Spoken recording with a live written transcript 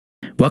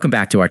Welcome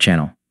back to our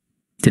channel.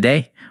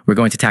 Today, we're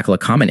going to tackle a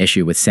common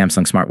issue with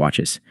Samsung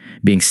smartwatches,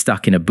 being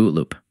stuck in a boot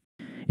loop.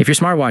 If your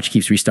smartwatch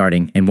keeps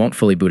restarting and won't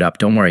fully boot up,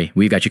 don't worry,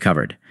 we've got you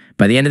covered.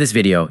 By the end of this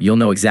video, you'll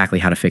know exactly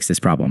how to fix this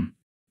problem.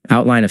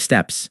 Outline of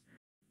steps: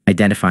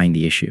 identifying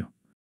the issue.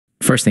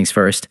 First things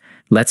first,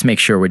 let's make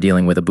sure we're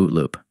dealing with a boot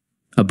loop.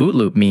 A boot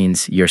loop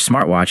means your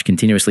smartwatch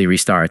continuously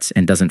restarts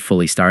and doesn't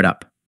fully start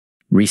up.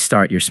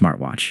 Restart your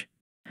smartwatch.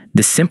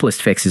 The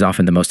simplest fix is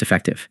often the most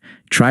effective.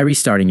 Try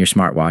restarting your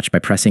smartwatch by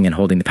pressing and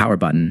holding the power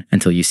button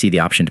until you see the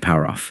option to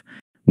power off.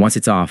 Once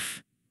it's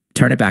off,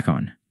 turn it back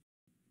on.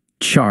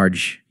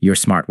 Charge your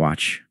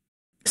smartwatch.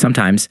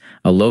 Sometimes,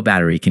 a low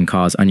battery can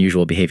cause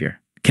unusual behavior.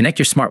 Connect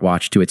your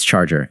smartwatch to its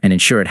charger and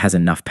ensure it has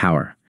enough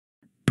power.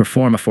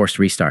 Perform a forced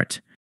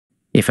restart.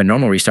 If a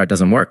normal restart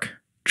doesn't work,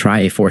 try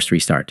a forced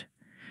restart.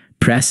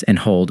 Press and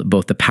hold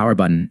both the power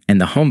button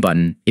and the home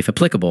button, if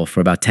applicable,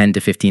 for about 10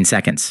 to 15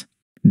 seconds.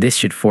 This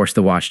should force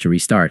the watch to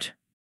restart.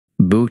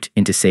 Boot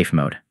into safe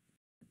mode.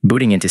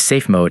 Booting into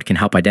safe mode can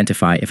help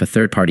identify if a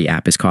third-party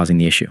app is causing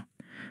the issue.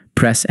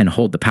 Press and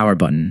hold the power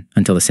button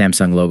until the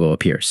Samsung logo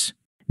appears.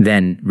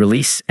 Then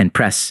release and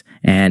press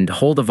and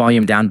hold the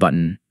volume down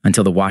button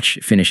until the watch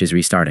finishes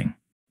restarting.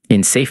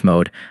 In safe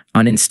mode,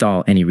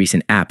 uninstall any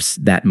recent apps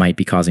that might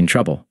be causing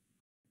trouble.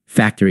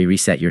 Factory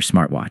reset your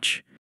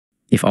smartwatch.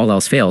 If all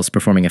else fails,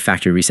 performing a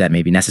factory reset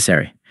may be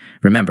necessary.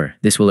 Remember,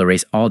 this will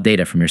erase all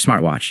data from your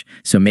smartwatch,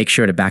 so make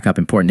sure to back up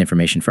important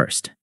information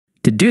first.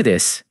 To do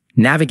this,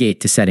 navigate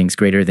to settings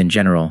greater than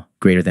general,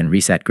 greater than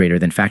reset, greater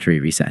than factory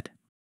reset.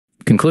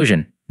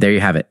 Conclusion: there you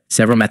have it,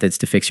 several methods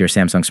to fix your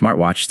Samsung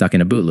smartwatch stuck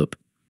in a boot loop.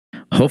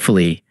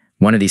 Hopefully,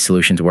 one of these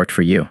solutions worked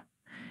for you.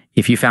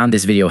 If you found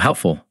this video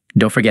helpful,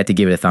 don't forget to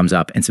give it a thumbs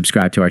up and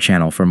subscribe to our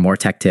channel for more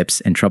tech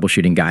tips and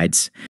troubleshooting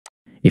guides.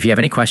 If you have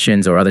any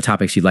questions or other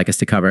topics you'd like us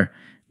to cover,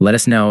 let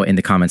us know in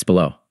the comments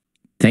below.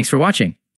 Thanks for watching.